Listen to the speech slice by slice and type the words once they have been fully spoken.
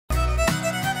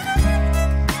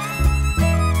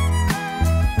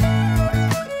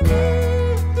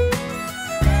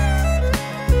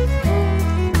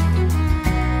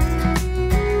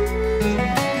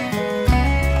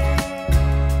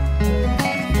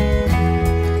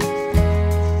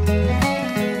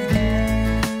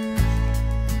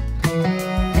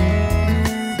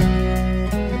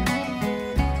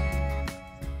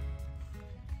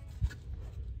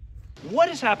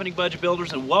is happening, budget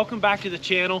builders, and welcome back to the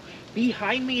channel.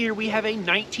 Behind me here we have a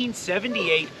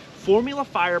 1978 Formula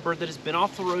Firebird that has been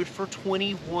off the road for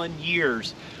 21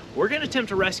 years. We're going to attempt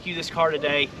to rescue this car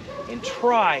today and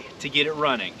try to get it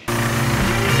running.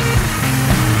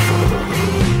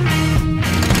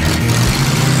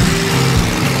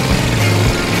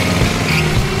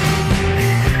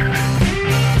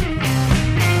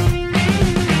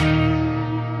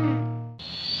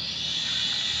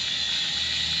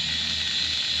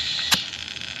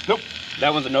 Nope,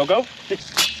 that one's a no-go.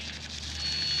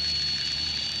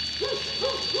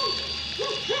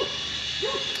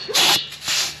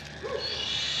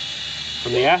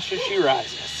 From the ashes she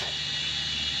rises.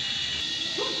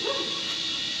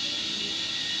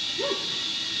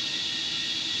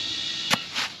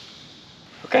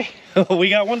 Okay, we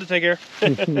got one to take care.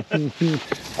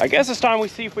 I guess it's time we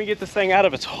see if we get this thing out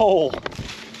of its hole.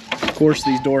 Of course,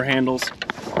 these door handles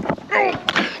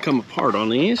come apart on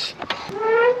these.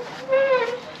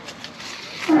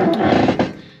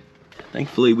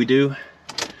 Thankfully, we do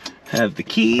have the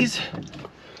keys.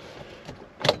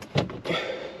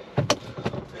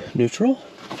 Neutral.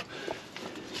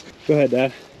 Go ahead,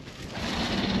 Dad.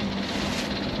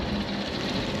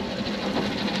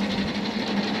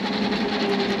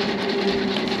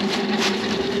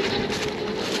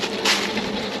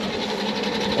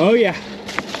 Oh yeah.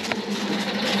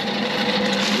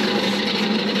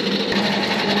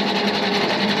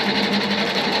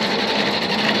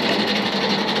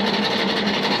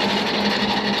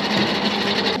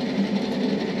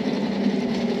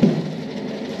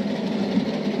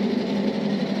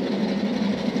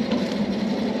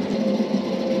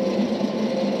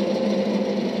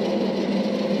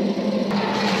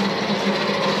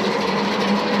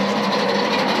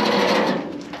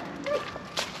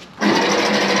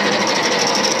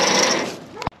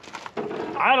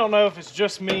 I don't know if it's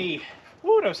just me.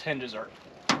 Ooh, those hinges are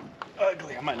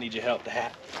ugly. I might need your help with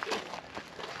that.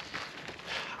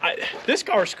 This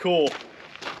car's cool.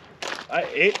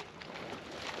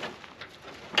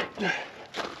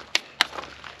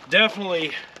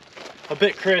 Definitely a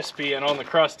bit crispy and on the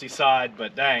crusty side,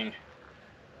 but dang,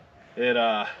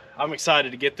 I'm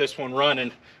excited to get this one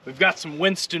running. We've got some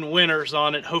Winston winners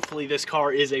on it. Hopefully this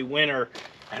car is a winner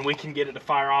and we can get it to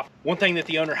fire off. One thing that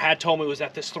the owner had told me was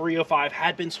that this 305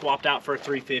 had been swapped out for a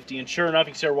 350, and sure enough,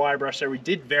 you can see our wire brush there. We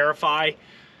did verify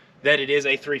that it is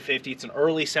a 350. It's an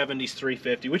early 70s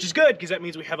 350, which is good because that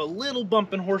means we have a little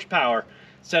bump in horsepower.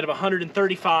 Instead of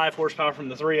 135 horsepower from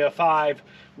the 305,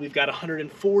 we've got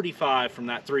 145 from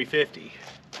that 350.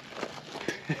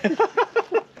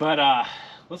 But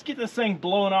let's get this thing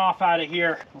blowing off out of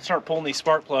here. We'll start pulling these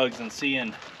spark plugs and seeing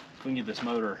if we can get this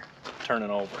motor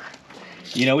turning over.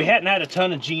 You know, we hadn't had a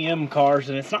ton of GM cars,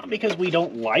 and it's not because we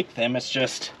don't like them, it's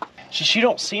just you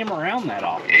don't see them around that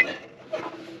often.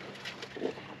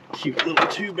 Cute little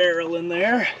 2-barrel in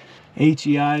there.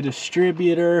 HEI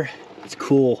distributor. It's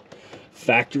cool.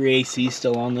 Factory AC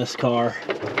still on this car.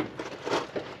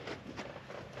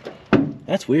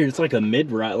 That's weird. It's like a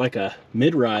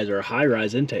mid-rise or a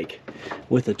high-rise intake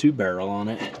with a 2-barrel on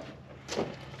it.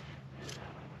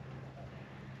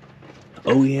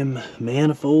 OEM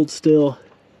manifold still.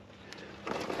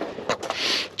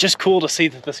 Just cool to see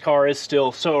that this car is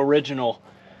still so original,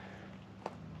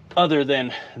 other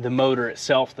than the motor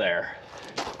itself there.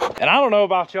 And I don't know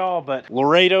about y'all, but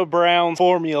Laredo Brown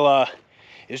Formula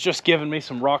is just giving me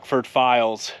some Rockford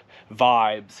Files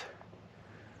vibes.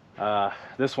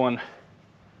 This one's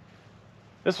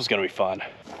gonna be fun.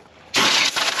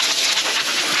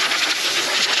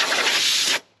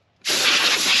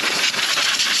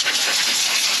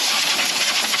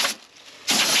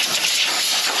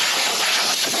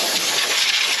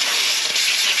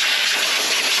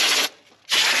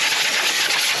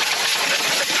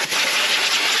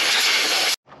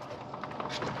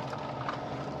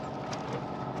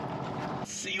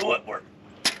 See what we're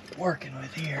working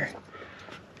with here.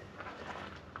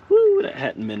 Woo, that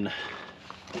hadn't been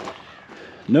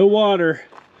no water.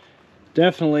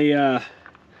 Definitely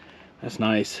that's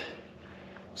nice.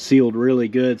 Sealed really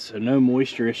good, so no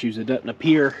moisture issues. It doesn't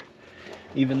appear,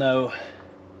 even though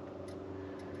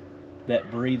that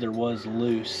breather was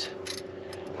loose.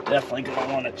 Definitely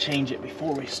gonna want to change it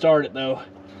before we start it though.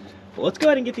 But let's go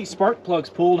ahead and get these spark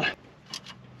plugs pulled.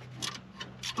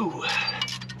 Ooh.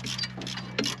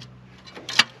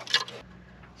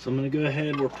 So I'm going to go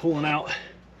ahead, we're pulling out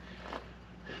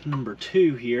number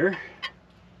 2 here.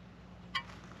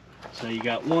 So you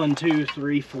got 1, 2,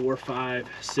 3, 4, 5,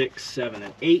 6, 7,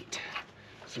 and 8.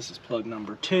 So this is plug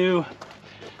number 2.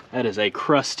 That is a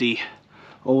crusty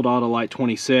old Autolite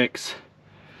 26.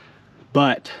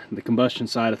 but the combustion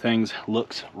side of things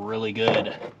looks really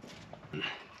good.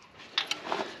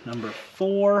 Number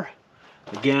 4,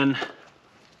 again,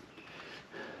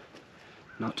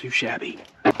 not too shabby.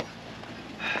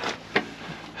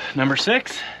 Number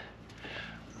 6,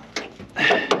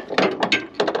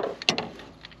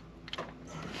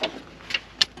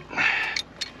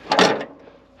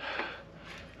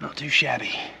 not too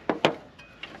shabby.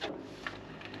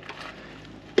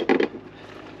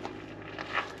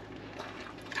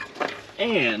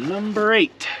 And number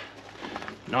 8,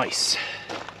 nice.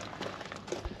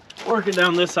 Working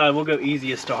down this side, we'll go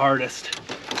easiest to hardest.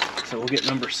 So we'll get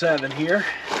number 7 here.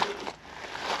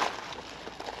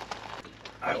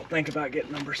 I will think about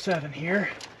getting number 7 here.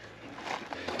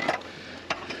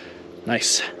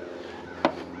 Nice.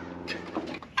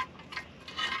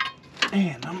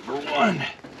 And number 1.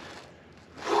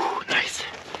 Whew, nice.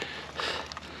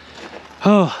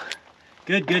 Oh,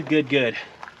 good, good, good, good.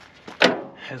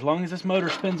 As long as this motor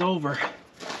spins over.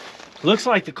 Looks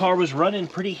like the car was running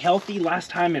pretty healthy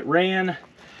last time it ran.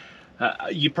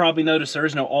 You probably noticed there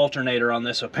is no alternator on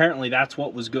this, so apparently that's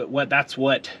what was good. That's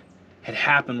what had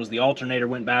happened, was the alternator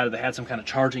went bad, or they had some kind of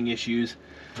charging issues.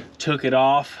 Took it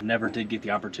off. Never did get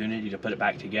the opportunity to put it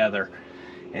back together,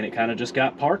 and it kind of just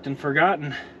got parked and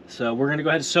forgotten. So we're gonna go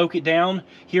ahead and soak it down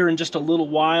here in just a little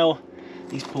while.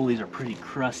 These pulleys are pretty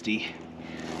crusty.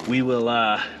 We will,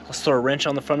 let's throw a wrench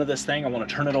on the front of this thing. I want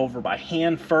to turn it over by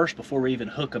hand first before we even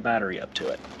hook a battery up to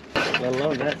it. Let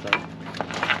alone that thing.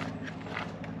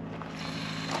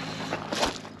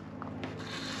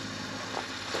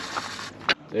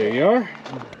 There you are.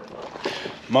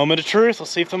 Moment of truth.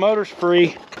 Let's see if the motor's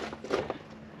free.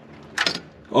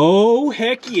 Oh,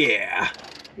 heck yeah.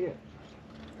 Yeah.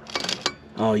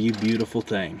 Oh, you beautiful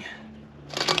thing.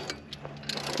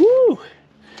 Woo!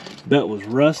 That was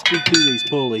rusty to these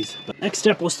pulleys. But next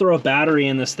step, let's throw a battery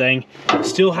in this thing. It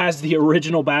still has the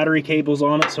original battery cables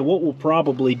on it, so what we'll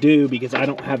probably do, because I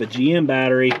don't have a GM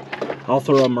battery, I'll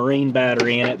throw a marine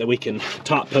battery in it that we can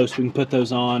top post. We can put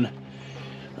those on.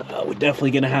 We're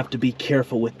definitely gonna have to be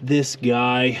careful with this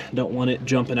guy. Don't want it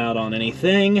jumping out on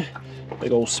anything.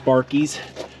 Big old sparkies.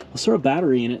 Let's throw a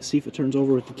battery in it, see if it turns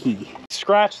over with the key.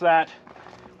 Scratch that.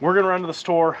 We're gonna run to the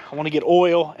store. I wanna get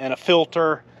oil and a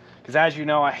filter, because as you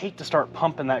know, I hate to start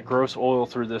pumping that gross oil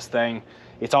through this thing.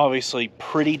 It's obviously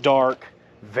pretty dark,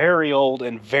 very old,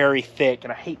 and very thick,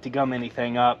 and I hate to gum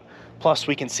anything up. Plus,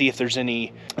 we can see if there's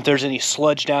any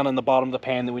sludge down in the bottom of the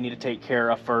pan that we need to take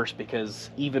care of first, because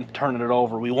even turning it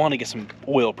over, we want to get some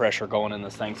oil pressure going in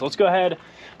this thing. So let's go ahead,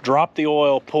 drop the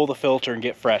oil, pull the filter, and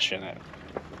get fresh in it.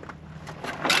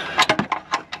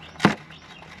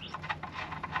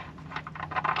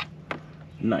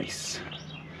 Nice.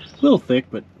 A little thick,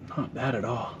 but not bad at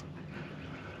all.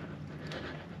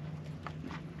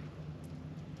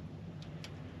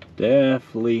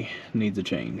 Definitely needs a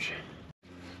change.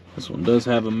 This one does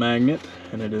have a magnet,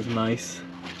 and it is nice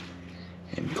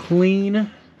and clean.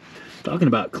 Talking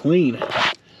about clean,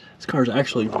 this car's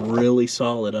actually really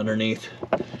solid underneath,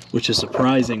 which is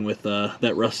surprising with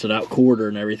that rusted out quarter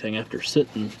and everything after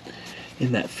sitting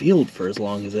in that field for as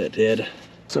long as it did.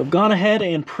 So I've gone ahead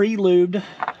and pre-lubed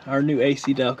our new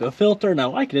AC Delco filter, and I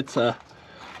like it. It's a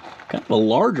kind of a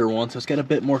larger one, so it's got a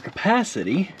bit more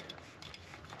capacity.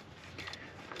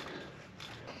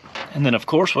 And then of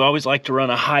course we always like to run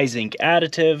a high zinc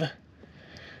additive.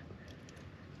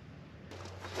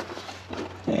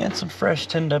 And some fresh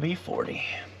 10W40.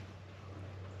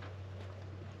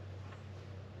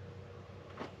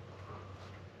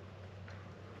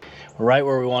 We're right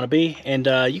where we want to be, and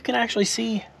you can actually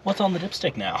see what's on the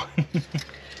dipstick now.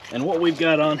 And what we've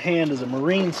got on hand is a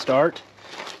marine start.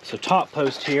 So top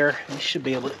post here, we should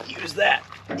be able to use that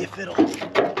if it'll,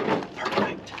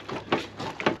 perfect.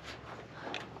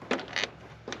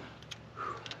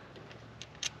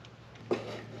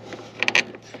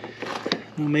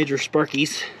 No major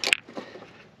sparkies.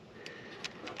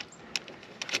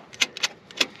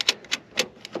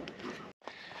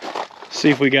 See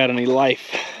if we got any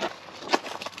life.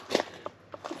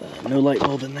 No light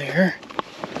bulb in there.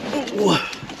 Ooh.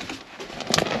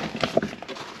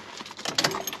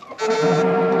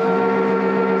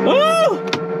 Oh!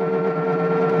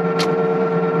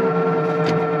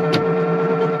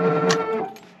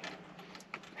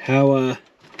 How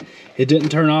it didn't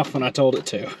turn off when I told it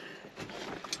to.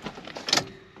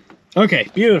 Okay,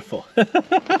 beautiful.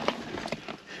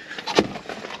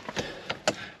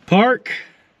 Park.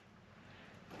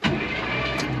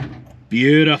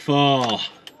 Beautiful.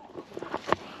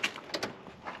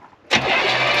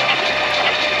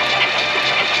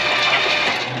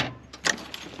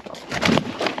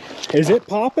 Is it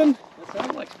popping? That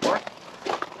sounds like spark.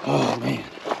 Oh man,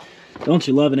 don't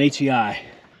you love an HEI?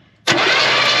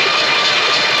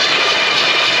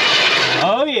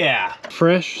 Oh yeah.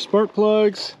 Fresh spark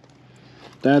plugs.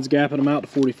 Dad's gapping them out to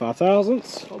 45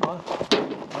 thousandths. Oh my.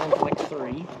 Mine's like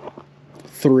 3.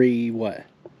 3 what?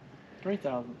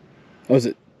 3,000. Oh, does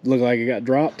it look like it got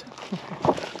dropped?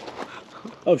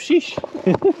 Oh, sheesh.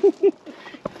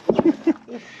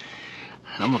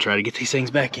 I'm gonna try to get these things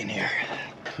back in here.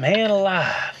 Man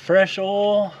alive, fresh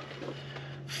oil,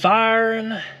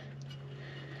 firing.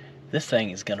 This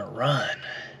thing is gonna run.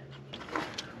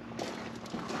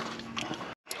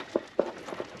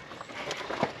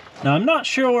 Now I'm not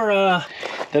sure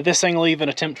that this thing will even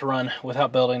attempt to run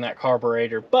without building that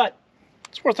carburetor, but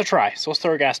it's worth a try. So let's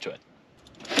throw gas to it.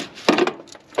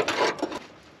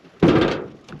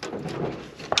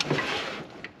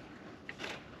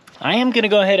 I am gonna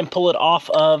go ahead and pull it off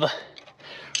of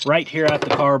right here at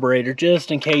the carburetor, just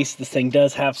in case this thing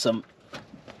does have some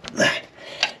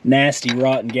nasty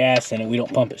rotten gas in it. We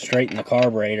don't pump it straight in the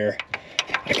carburetor.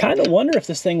 I kind of wonder if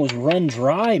this thing was run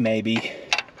dry, maybe,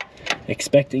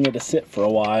 expecting it to sit for a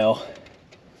while,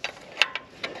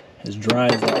 as dry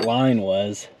as that line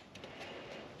was.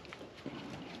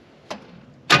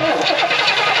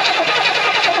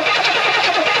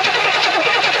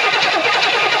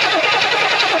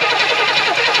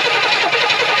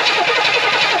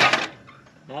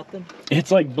 Nothing?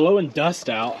 It's like blowing dust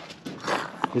out.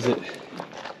 Is it?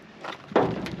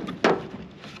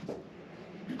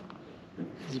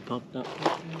 Is it pumped up?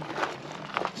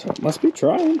 So it must be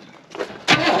trying.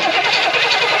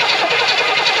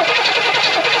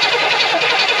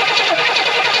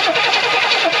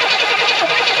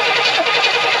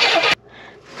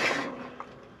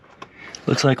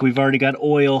 Looks like we've already got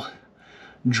oil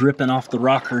dripping off the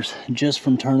rockers just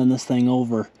from turning this thing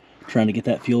over, trying to get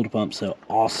that fuel to pump. So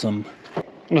awesome. I'm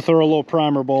gonna throw a little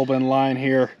primer bulb in line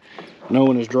here,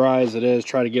 knowing as dry as it is,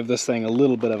 try to give this thing a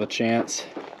little bit of a chance.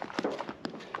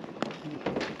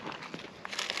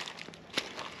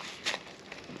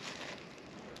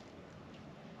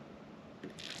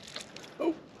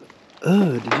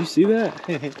 Oh, did you see that?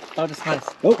 Oh, that's nice.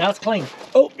 Oh. Now it's clean.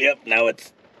 Oh, yep, now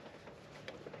it's...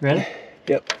 Ready?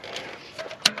 Yep.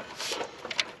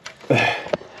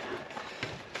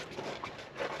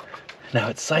 Now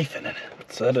it's siphoning.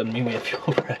 So that doesn't mean we have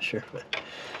fuel pressure, but...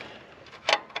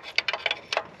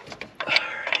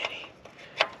 Alrighty.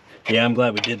 Yeah, I'm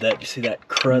glad we did that. You see that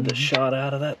crud that shot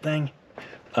out of that thing?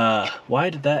 Why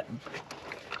did that...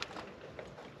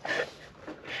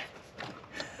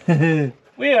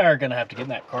 We are gonna have to get in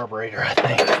that carburetor, I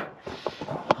think.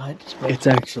 It's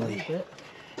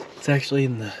actually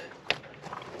in the...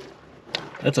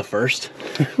 That's a first.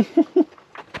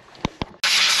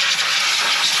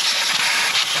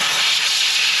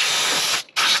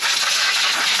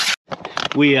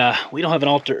 We don't have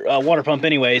an water pump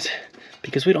anyways,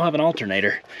 because we don't have an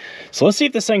alternator. So let's see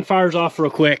if this thing fires off real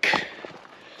quick.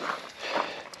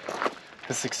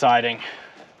 This is exciting.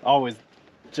 Always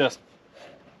just...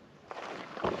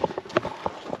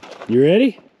 You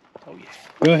ready? Oh yeah.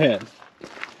 Go ahead.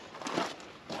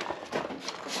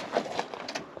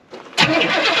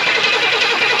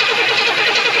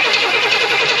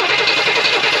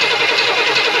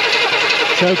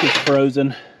 Choke is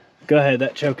frozen. Go ahead,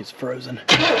 that choke is frozen.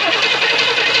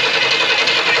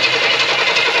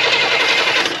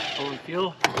 Pulling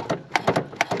fuel.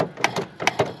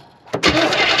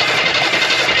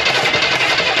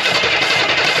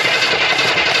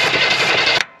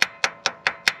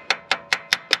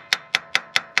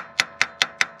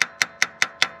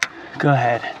 Go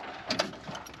ahead.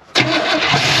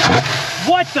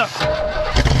 What the?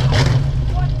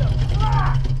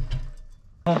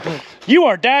 You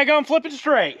are daggone flipping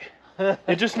straight.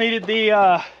 It just needed the,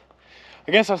 I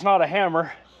guess that's not a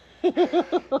hammer.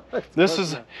 This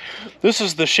is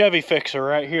the Chevy fixer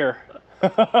right here.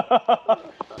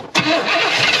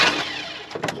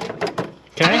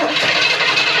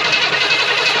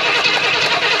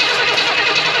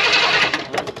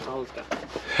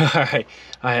 Okay.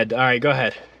 All right, go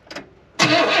ahead.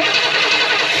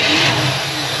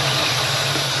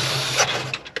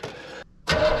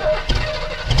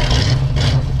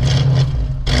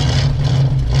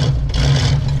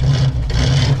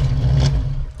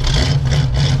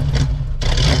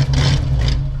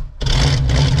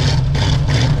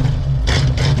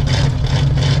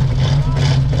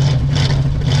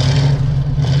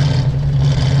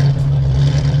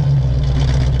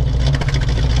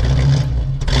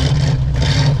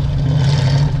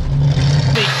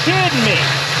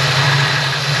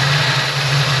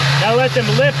 Now let them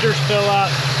lifters fill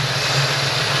up.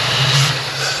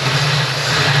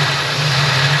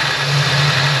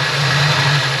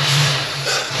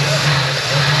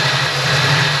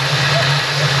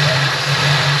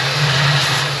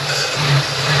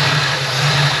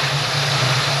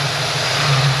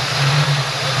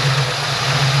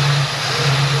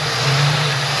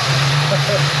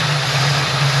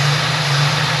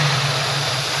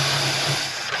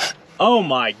 Oh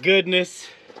my goodness.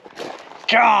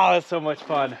 God, that's so much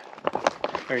fun.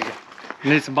 There you go.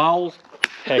 You need some balls?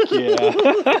 Heck yeah.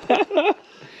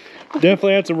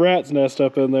 Definitely had some rat's nest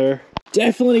up in there.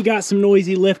 Definitely got some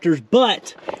noisy lifters,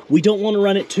 but we don't want to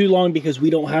run it too long because we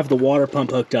don't have the water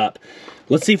pump hooked up.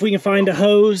 Let's see if we can find a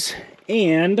hose.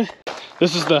 And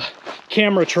this is the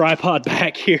camera tripod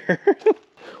back here.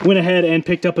 Went ahead and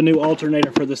picked up a new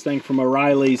alternator for this thing from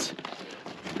O'Reilly's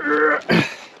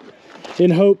in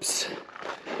hopes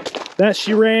that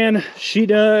she ran. She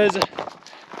does.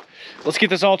 Let's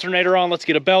get this alternator on. Let's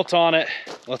get a belt on it.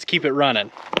 Let's keep it running.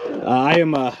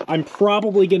 I'm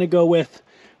probably gonna go with,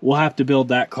 we'll have to build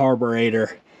that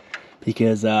carburetor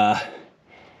because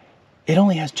it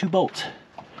only has 2 bolts.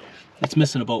 It's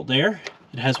missing a bolt there.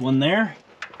 It has one there.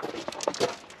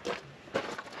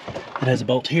 It has a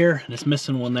bolt here, and it's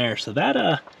missing one there. So that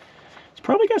it's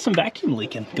probably got some vacuum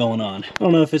leaking going on. I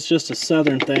don't know if it's just a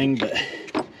southern thing, but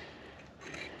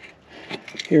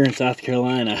here in South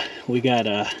Carolina, we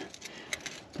got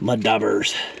mud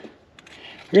daubers.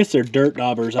 I guess they're dirt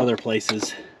daubers other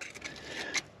places.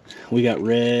 We got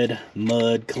red,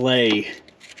 mud, clay.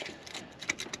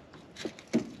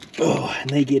 Oh, and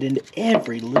they get into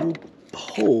every little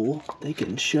hole they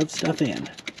can shove stuff in.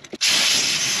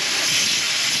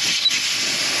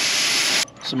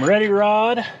 Some ready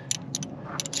rod,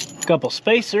 a couple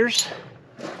spacers,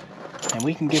 and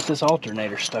we can get this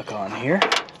alternator stuck on here.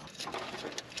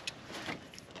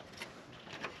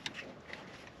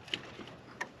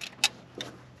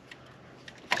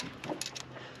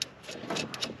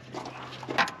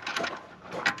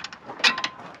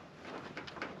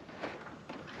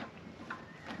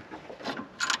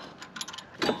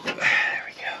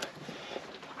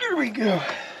 There we go.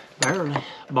 Barely.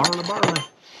 Barley.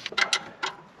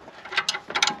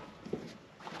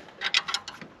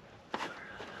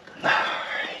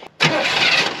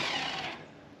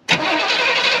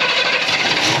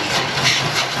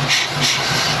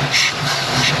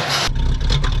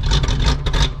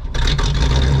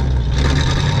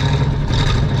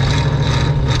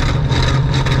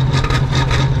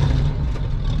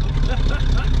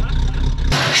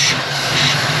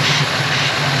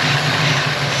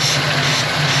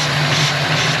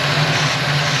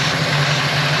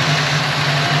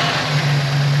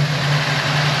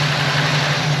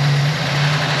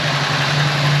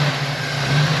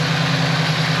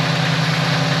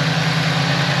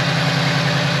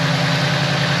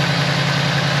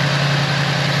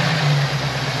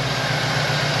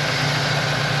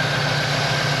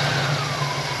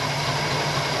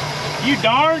 You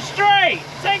darn straight!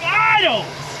 Take idles!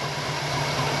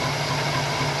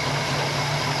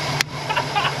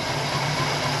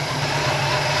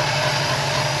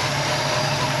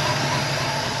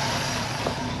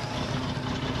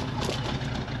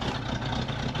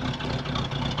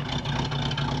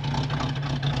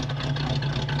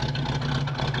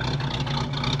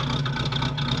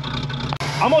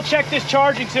 I'm gonna check this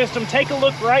charging system. Take a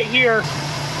look right here.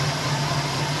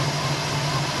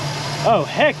 Oh,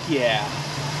 heck yeah.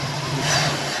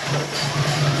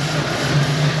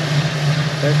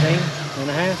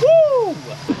 13.5. Woo!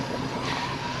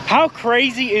 How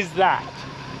crazy is that?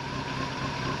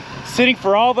 Sitting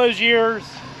for all those years,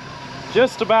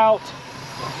 just about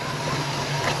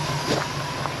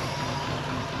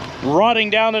rotting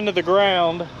down into the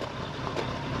ground,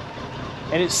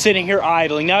 and it's sitting here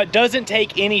idling. Now, it doesn't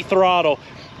take any throttle.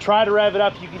 Try to rev it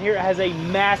up, you can hear it has a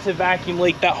massive vacuum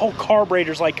leak. That whole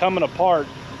carburetor's like coming apart.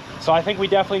 So I think we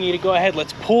definitely need to go ahead.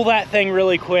 Let's pull that thing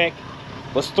really quick.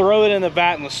 Let's throw it in the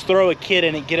vat and let's throw a kit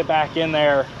in it, get it back in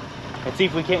there, and see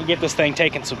if we can't get this thing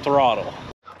taking some throttle.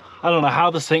 I don't know how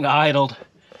this thing idled.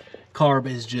 Carb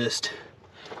is just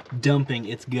dumping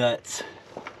its guts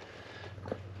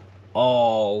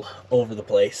all over the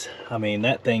place. I mean,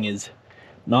 that thing is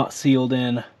not sealed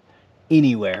in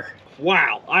anywhere.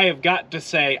 Wow, I have got to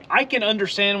say, I can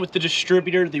understand with the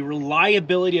distributor, the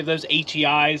reliability of those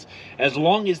HEIs, as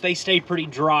long as they stay pretty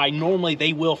dry, normally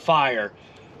they will fire.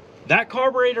 That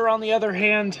carburetor, on the other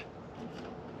hand,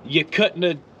 you couldn't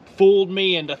have fooled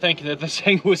me into thinking that this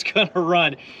thing was gonna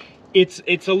run. It's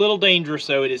a little dangerous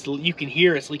though. It is, you can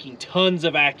hear it's leaking tons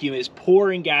of vacuum, it's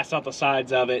pouring gas out the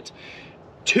sides of it.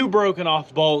 2 broken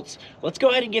off bolts. Let's go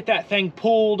ahead and get that thing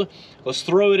pulled. Let's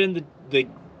throw it in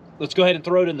let's go ahead and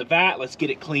throw it in the vat. Let's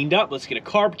get it cleaned up. Let's get a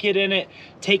carb kit in it.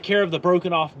 Take care of the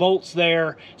broken off bolts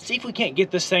there. See if we can't get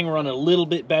this thing running a little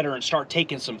bit better and start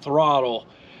taking some throttle.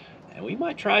 And we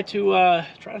might try to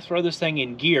throw this thing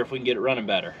in gear if we can get it running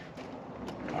better.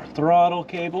 Our throttle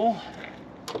cable.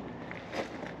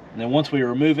 And then once we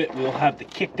remove it, we'll have the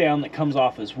kick down that comes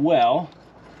off as well.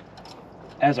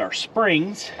 as our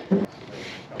springs.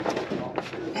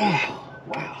 Oh,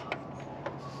 wow.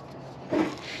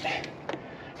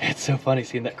 It's so funny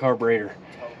seeing that carburetor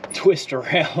twist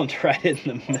around right in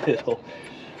the middle.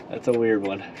 That's a weird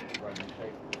one.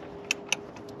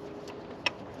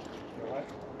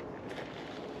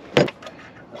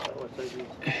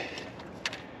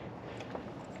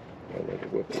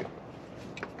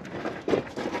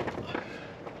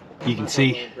 You can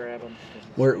see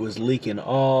where it was leaking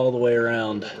all the way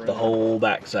around the whole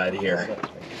backside here.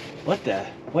 What the?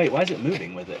 Wait, why is it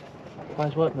moving with it? Why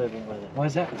is what moving with it? Why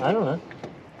is that? I don't know.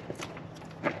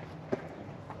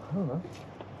 I don't know.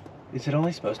 Is it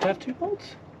only supposed to have 2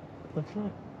 bolts? Looks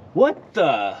like. What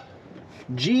the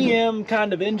GM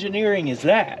kind of engineering is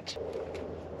that?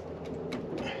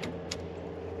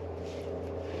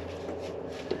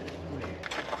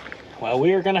 Well,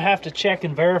 we are gonna have to check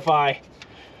and verify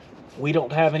we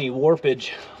don't have any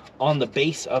warpage on the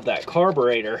base of that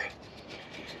carburetor.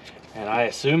 And I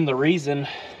assume the reason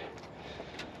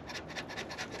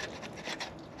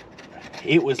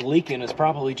it was leaking is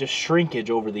probably just shrinkage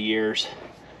over the years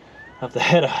of the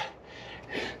head.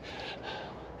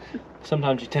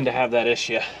 Sometimes you tend to have that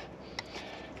issue.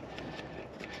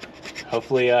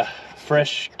 Hopefully a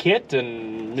fresh kit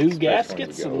and new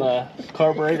gaskets and the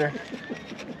carburetor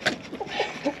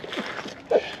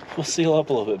will seal up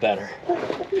a little bit better.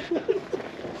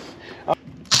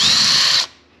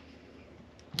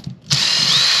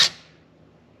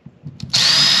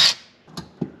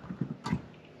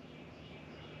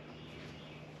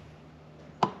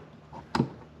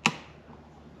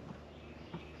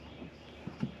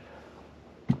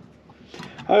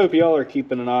 I hope y'all are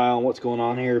keeping an eye on what's going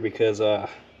on here, because I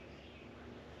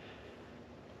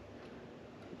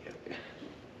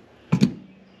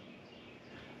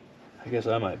guess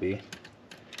I might be.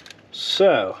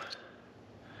 So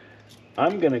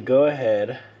I'm gonna go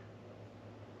ahead.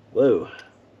 Whoa.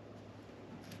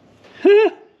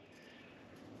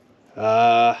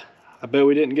 I bet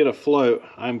we didn't get a float.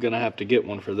 I'm gonna have to get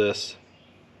one for this.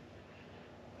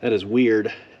 That is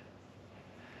weird.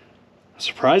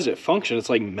 Surprised it functioned. It's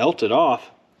like melted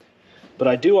off. But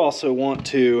I do also want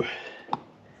to,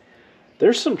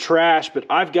 there's some trash, but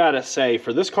I've got to say,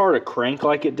 for this car to crank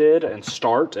like it did and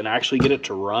start and actually get it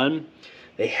to run,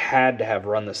 they had to have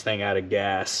run this thing out of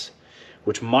gas,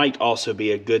 which might also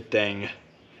be a good thing.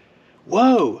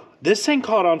 Whoa, this thing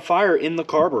caught on fire in the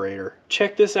carburetor.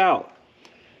 Check this out.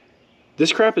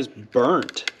 This crap is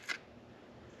burnt.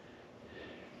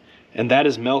 And that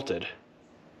is melted.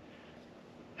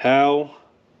 How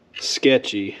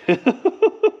sketchy.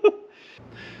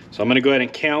 So I'm going to go ahead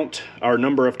and count our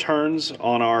number of turns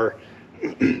on our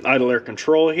idle air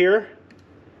control here.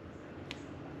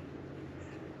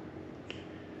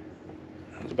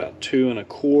 That's about 2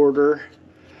 1/4,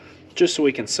 just so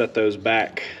we can set those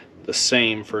back the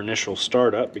same for initial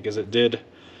startup, because it did,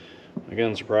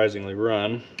 again, surprisingly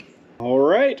run. All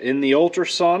right, in the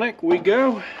ultrasonic we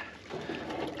go.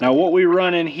 Now what we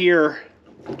run in here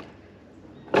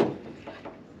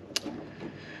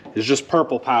is just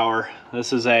purple power.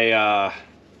 This is a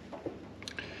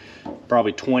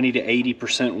probably 20 to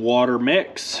 80% water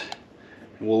mix.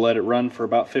 We'll let it run for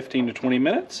about 15 to 20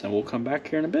 minutes, and we'll come back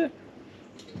here in a bit.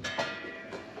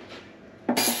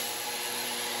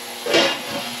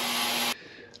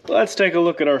 Let's take a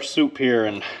look at our soup here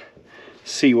and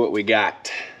see what we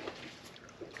got.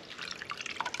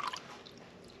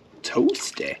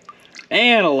 Toasty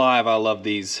and alive. I love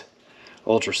these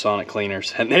ultrasonic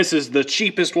cleaners, and this is the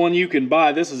cheapest one you can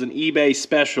buy. This is an eBay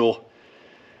special,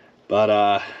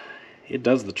 but it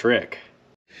does the trick.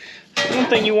 One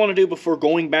thing you want to do before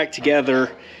going back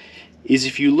together is,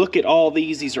 if you look at all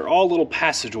these are all little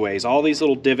passageways, all these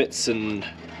little divots and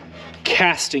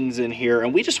castings in here,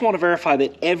 and we just want to verify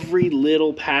that every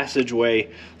little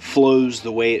passageway flows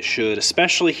the way it should,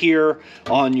 especially here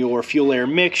on your fuel air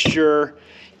mixture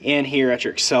and here at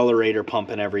your accelerator pump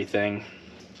and everything.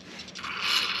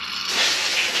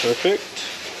 Perfect.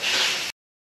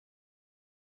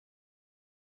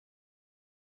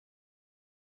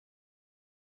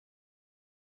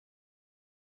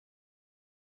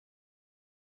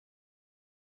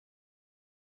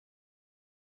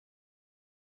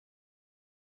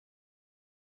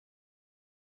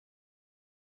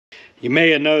 You may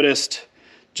have noticed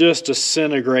just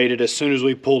disintegrated as soon as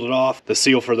we pulled it off, the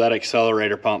seal for that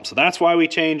accelerator pump. So that's why we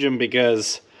change them,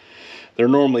 because they're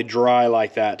normally dry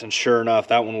like that, and sure enough,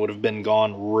 that one would have been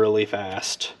gone really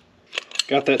fast.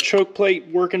 Got that choke plate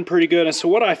working pretty good, and so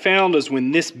what I found is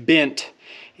when this bent,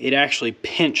 it actually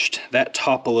pinched that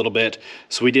top a little bit,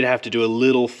 so we did have to do a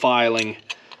little filing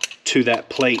to that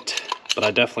plate, but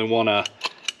I definitely want to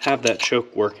have that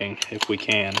choke working if we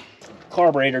can.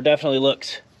 Carburetor definitely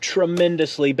looks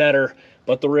tremendously better,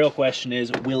 but the real question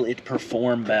is, will it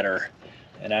perform better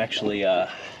and actually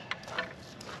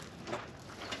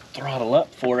throttle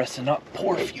up for us and not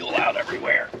pour fuel out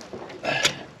everywhere?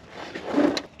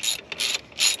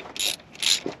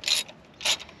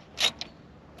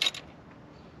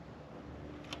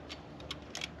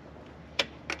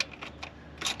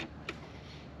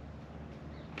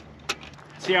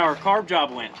 See how our carb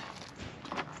job went.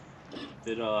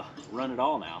 Did run it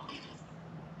all now.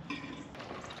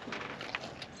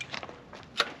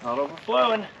 Not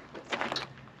overflowing.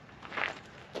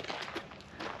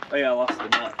 Oh yeah, I lost the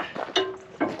nut.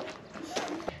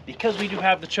 Because we do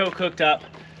have the choke hooked up,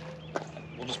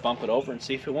 we'll just bump it over and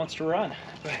see if it wants to run.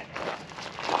 Go ahead.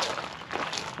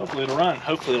 Hopefully it'll run.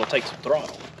 Hopefully it'll take some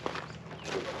throttle.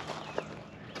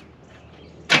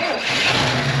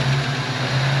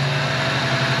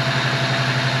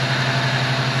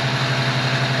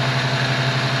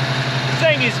 This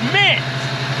thing is mint!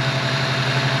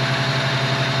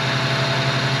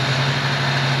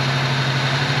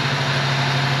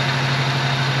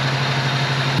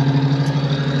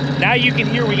 Now you can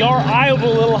hear we are idled a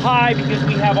little high because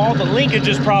we have all the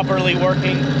linkages properly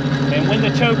working, and when the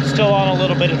choke is still on a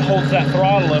little bit, it holds that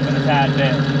throttle open a tad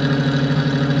bit.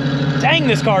 Dang,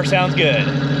 this car sounds good.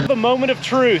 The moment of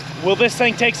truth. Will this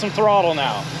thing take some throttle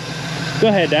now? Go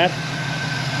ahead, Dad.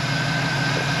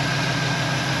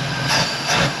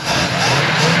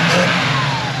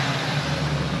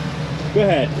 Go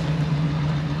ahead.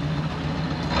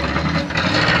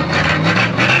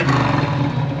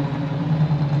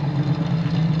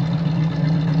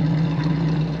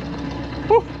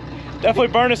 Definitely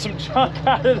burning some junk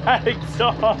out of that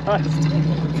exhaust.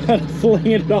 Kind of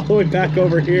flinging it all the way back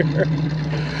over here.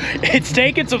 It's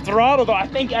taking some throttle though. I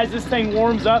think as this thing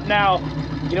warms up now,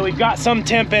 you know, we've got some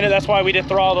temp in it. That's why we did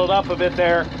throttle it up a bit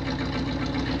there.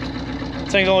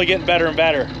 This thing's only getting better and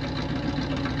better.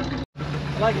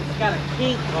 Like it's got a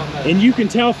kink on the... And you can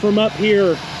tell from up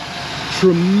here,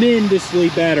 tremendously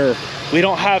better. We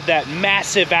don't have that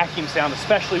massive vacuum sound,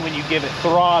 especially when you give it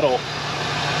throttle,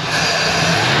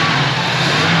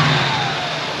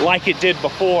 like it did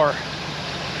before.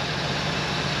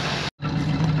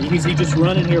 You can see just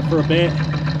running here for a bit,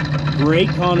 great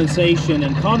condensation.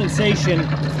 And condensation,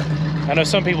 I know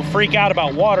some people freak out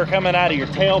about water coming out of your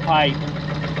tailpipe,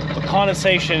 but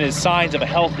condensation is signs of a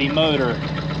healthy motor.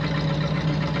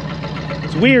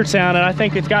 It's weird sounding. I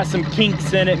think it's got some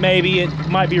kinks in it maybe. It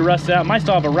might be rusted out. It might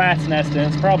still have a rat's nest in it.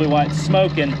 It's probably why it's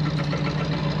smoking,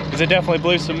 because it definitely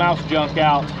blew some mouse junk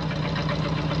out.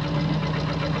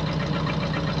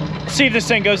 See if this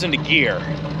thing goes into gear.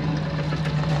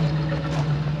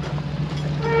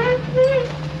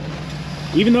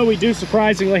 Even though we do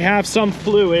surprisingly have some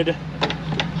fluid,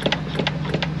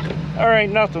 there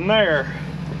ain't nothing there.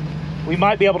 We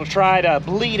might be able to try to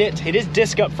bleed it. It is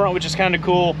disc up front, which is kind of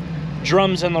cool.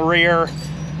 Drums in the rear,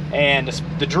 and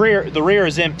the rear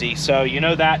is empty, so you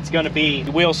know that's going to be,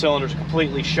 the wheel cylinders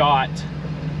completely shot.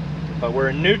 But we're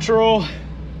in neutral.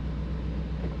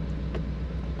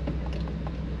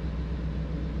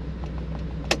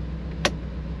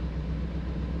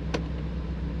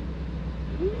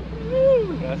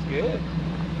 That's good.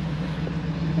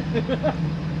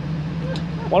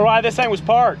 Wonder why this thing was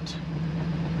parked.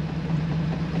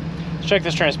 Let's check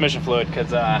this transmission fluid,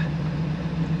 because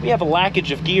we have a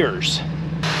lackage of gears.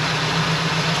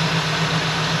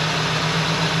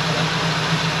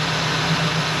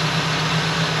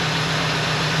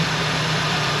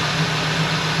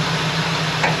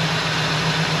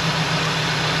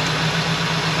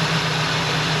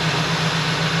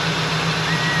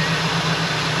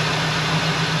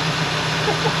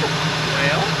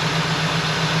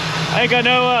 I think I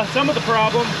know some of the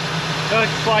problem.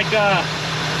 Looks like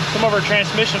some of our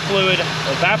transmission fluid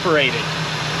evaporated.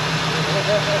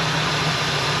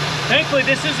 Thankfully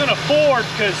this isn't a Ford,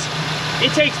 because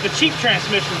it takes the cheap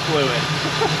transmission fluid.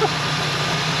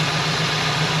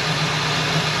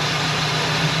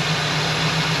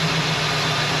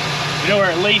 You know,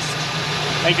 where at least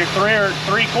make your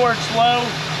 3/4 low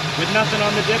with nothing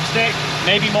on the dipstick,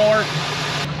 maybe more.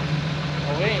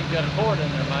 Well, we ain't got a cord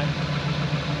in there, Mike.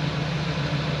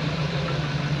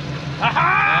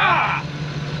 Aha!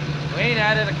 We ain't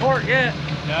added a cord yet.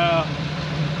 No.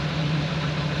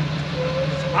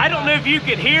 I don't know if you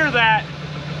could hear that.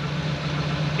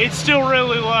 It's still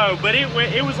really low, but it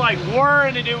was like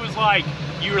whirring, and it was like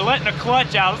you were letting a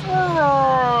clutch out.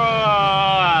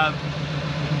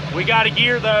 We got a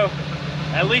gear though,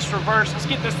 at least reverse. Let's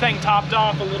get this thing topped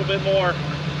off a little bit more,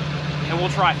 and we'll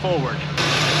try forward.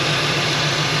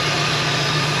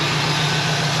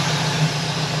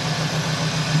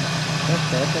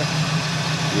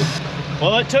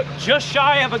 Well, it took just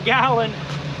shy of a gallon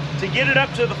to get it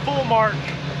up to the full mark.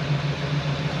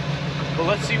 But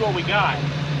let's see what we got.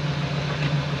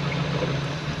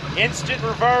 Instant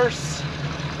reverse,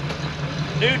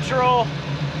 neutral.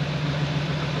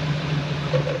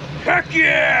 Heck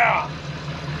yeah!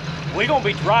 We're gonna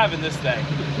be driving this thing.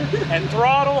 And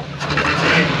throttle.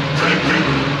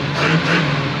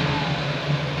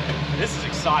 This is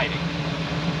exciting.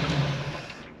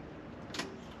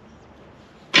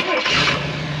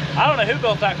 I don't know who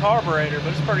built that carburetor,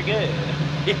 but it's pretty good.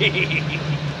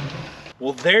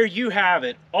 Well, there you have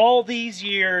it. All these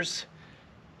years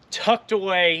tucked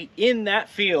away in that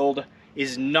field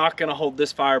is not gonna hold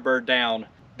this Firebird down.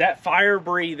 That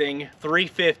fire-breathing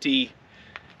 350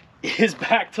 is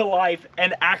back to life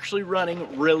and actually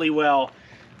running really well.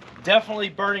 Definitely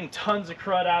burning tons of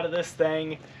crud out of this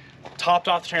thing. Topped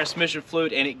off the transmission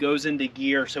fluid and it goes into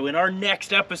gear. So in our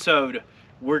next episode,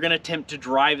 we're gonna attempt to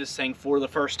drive this thing for the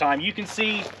first time. You can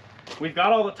see we've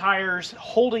got all the tires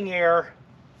holding air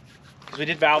because we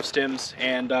did valve stems,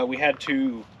 and we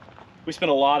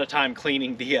spent a lot of time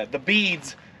cleaning the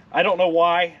beads. I don't know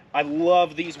why. I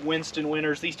love these Winston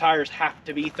Winners. These tires have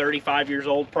to be 35 years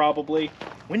old probably.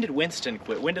 When did Winston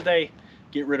quit? When did they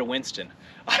get rid of Winston?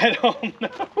 I don't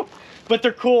know. But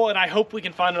they're cool, and I hope we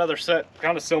can find another set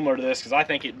kind of similar to this because I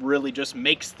think it really just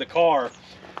makes the car.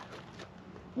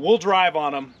 We'll drive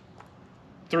on them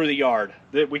through the yard.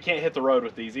 We can't hit the road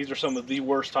with these. These are some of the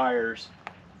worst tires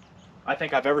I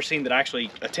think I've ever seen that actually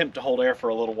attempt to hold air for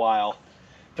a little while.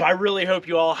 But I really hope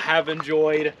you all have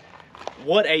enjoyed.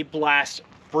 What a blast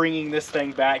bringing this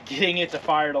thing back, getting it to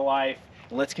fire to life.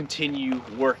 Let's continue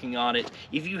working on it.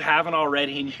 If you haven't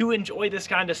already and you enjoy this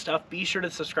kind of stuff, be sure to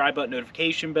subscribe button,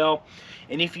 notification bell.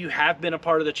 And if you have been a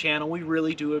part of the channel, we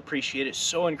really do appreciate it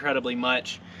so incredibly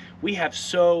much. We have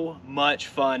so much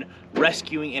fun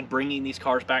rescuing and bringing these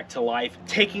cars back to life,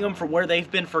 taking them from where they've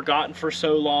been forgotten for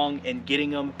so long and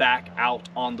getting them back out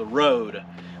on the road.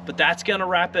 But that's gonna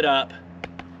wrap it up.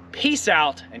 Peace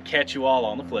out and catch you all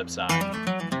on the flip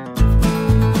side.